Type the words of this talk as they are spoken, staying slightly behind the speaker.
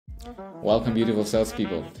Welcome, beautiful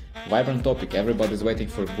salespeople. Vibrant topic, everybody's waiting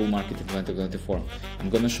for a bull market in 2024. I'm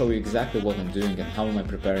gonna show you exactly what I'm doing and how am I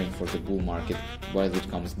preparing for the bull market, whether it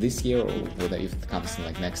comes this year or whether if it comes in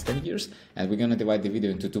like next 10 years. And we're gonna divide the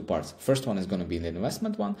video into two parts. First one is gonna be the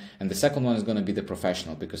investment one, and the second one is gonna be the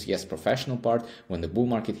professional, because yes, professional part, when the bull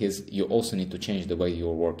market hits, you also need to change the way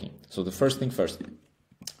you're working. So the first thing first,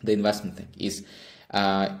 the investment thing is,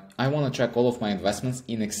 I wanna track all of my investments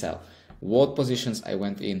in Excel. What positions I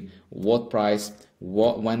went in, what price,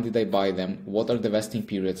 when did I buy them, what are the vesting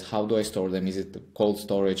periods, how do I store them, is it cold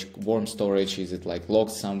storage, warm storage, is it like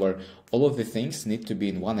locked somewhere? All of the things need to be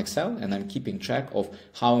in one Excel, and I'm keeping track of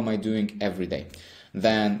how am I doing every day.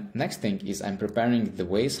 Then next thing is I'm preparing the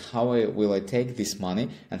ways how will I take this money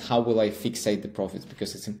and how will I fixate the profits,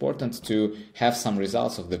 because it's important to have some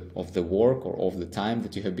results of the work or of the time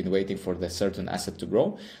that you have been waiting for the certain asset to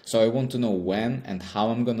grow. So I want to know when and how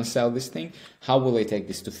I'm going to sell this thing, how will I take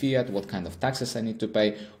this to fiat, what kind of taxes I need to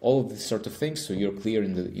pay, all of these sort of things, so you're clear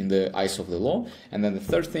in the eyes of the law. And then the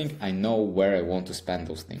third thing, I know where I want to spend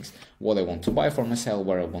those things, what I want to buy for myself,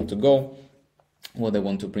 where I want to go, what I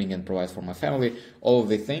want to bring and provide for my family. All of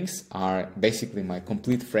the things are basically my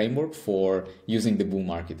complete framework for using the bull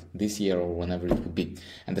market this year or whenever it would be.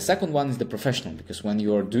 And the second one is the professional, because when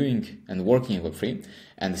you are doing and working in Web3,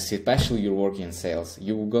 and especially you're working in sales,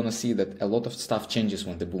 you're gonna see that a lot of stuff changes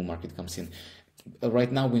when the bull market comes in.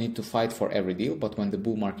 Right now we need to fight for every deal, but when the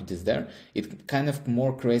bull market is there, it kind of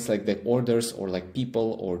more creates like the orders or like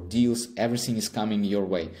people or deals, everything is coming your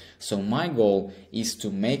way. So my goal is to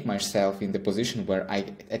make myself in the position where I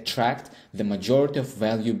attract the majority of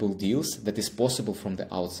valuable deals that is possible from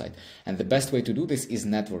the outside. And the best way to do this is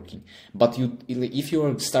networking. But if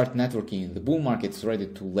you start networking in the bull market, it's already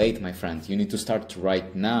too late, my friend. You need to start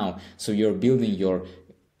right now. So you're building your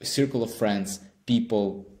circle of friends,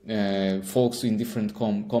 people, folks in different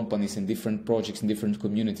companies, in different projects, in different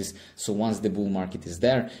communities. So once the bull market is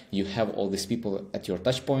there, you have all these people at your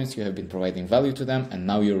touch points, you have been providing value to them, and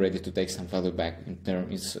now you're ready to take some value back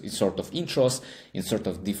in sort of intros, in sort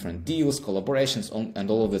of different deals, collaborations, and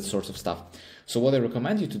all of that sorts of stuff. So what I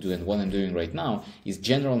recommend you to do, and what I'm doing right now, is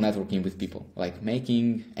general networking with people, like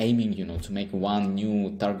aiming, to make one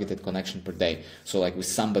new targeted connection per day. So like with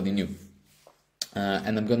somebody new.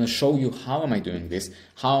 And I'm going to show you how am I doing this,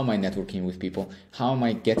 how am I networking with people, how am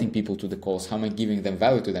I getting people to the calls, how am I giving them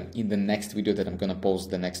value to them in the next video that I'm going to post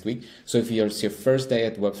the next week. So if it's your first day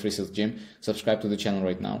at Web3 Sales Gym, subscribe to the channel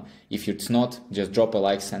right now. If it's not, just drop a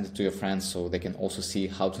like, send it to your friends so they can also see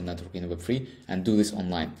how to network in Web3 and do this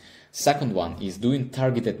online. Second one is doing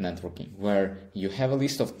targeted networking, where you have a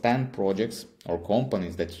list of 10 projects or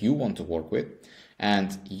companies that you want to work with,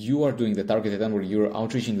 and you are doing the targeted network, you're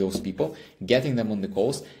outreaching those people, getting them on the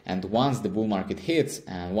calls, and once the bull market hits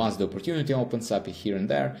and once the opportunity opens up here and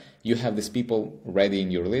there, you have these people ready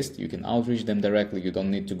in your list. You can outreach them directly. You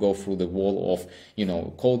don't need to go through the wall of,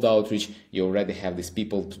 cold outreach. You already have these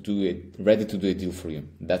people ready to do a deal for you.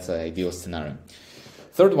 That's an ideal scenario.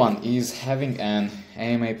 Third one is having an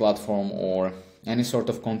AMA platform or any sort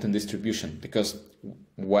of content distribution, because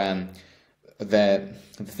when the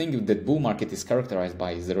thing that bull market is characterized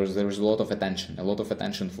by is there is a lot of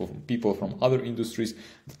attention for people from other industries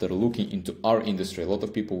that are looking into our industry, a lot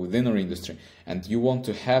of people within our industry, and you want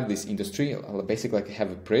to have this industry basically like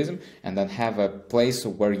have a prism and then have a place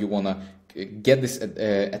where you want to get this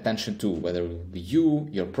attention to, whether it would be you,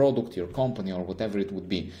 your product, your company, or whatever it would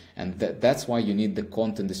be. And that's why you need the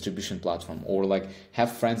content distribution platform, or like have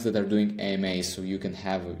friends that are doing AMAs, so you can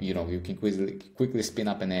have, you can quickly spin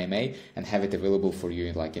up an AMA and have it available for you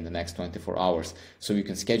in the next 24 hours. So you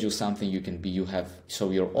can schedule something,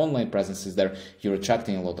 so your online presence is there, you're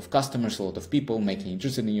attracting a lot of customers, a lot of people, making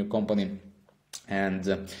interested in your company,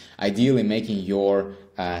 and ideally making your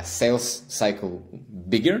sales cycle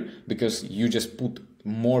bigger, because you just put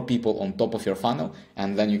more people on top of your funnel,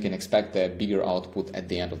 and then you can expect a bigger output at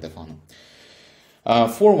the end of the funnel.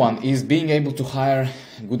 Fourth one is being able to hire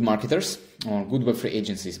good marketers or good Web3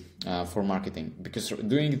 agencies for marketing, because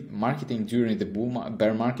doing marketing during the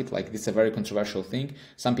bear market, like this is a very controversial thing.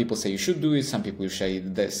 Some people say you should do it, some people say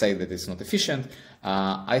that it's not efficient.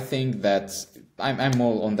 I think that I'm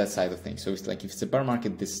more on that side of things. So it's like if it's a bear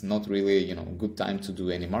market, this is not really a good time to do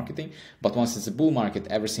any marketing. But once it's a bull market,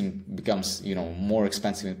 everything becomes more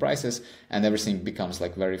expensive in prices, and everything becomes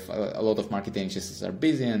like a lot of marketing agencies are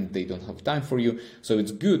busy and they don't have time for you. So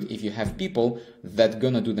it's good if you have people that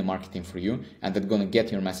gonna do the marketing for you and that gonna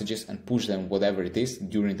get your messages and push them whatever it is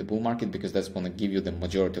during the bull market, because that's gonna give you the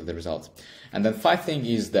majority of the results. And then fifth thing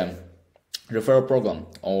is the referral program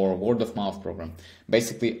or word of mouth program.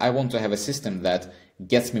 Basically, I want to have a system that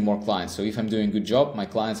gets me more clients. So if I'm doing a good job, my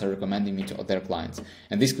clients are recommending me to their clients.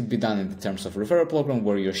 And this could be done in the terms of referral program,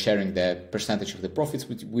 where you're sharing the percentage of the profits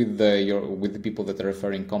with the people that are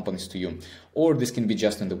referring companies to you. Or this can be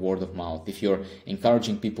just in the word of mouth. If you're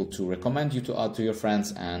encouraging people to recommend you to your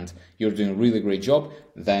friends and you're doing a really great job,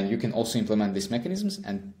 then you can also implement these mechanisms,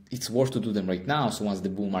 and it's worth to do them right now. So once the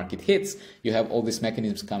bull market hits, you have all these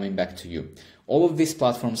mechanisms coming back to you. All of these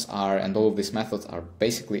platforms and all of these methods are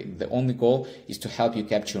basically, the only goal is to help you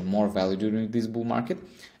capture more value during this bull market.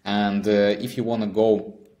 And if you want to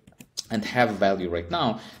go and have value right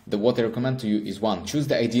now, what I recommend to you is, one, choose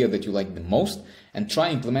the idea that you like the most and try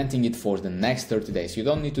implementing it for the next 30 days. You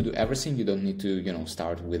don't need to do everything. You don't need to,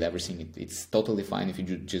 start with everything. It's totally fine if you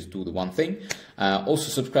just do the one thing. Also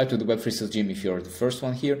subscribe to the Web3 Sales Gym if you're the first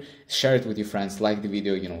one here. Share it with your friends, like the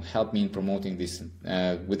video, help me in promoting this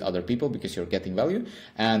with other people because you're getting value.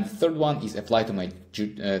 And the third one is apply to my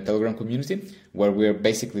Telegram community, where we're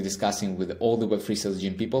basically discussing with all the Web3 Sales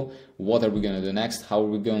Gym people, what are we going to do next? How are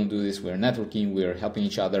we going to do this? We're networking, we're helping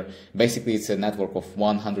each other. Basically, it's a network of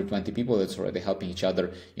 120 people that's already helping each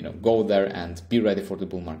other, go there and be ready for the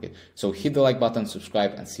bull market. So hit the like button,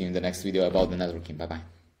 subscribe, and see you in the next video about the networking.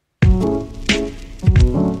 Bye-bye.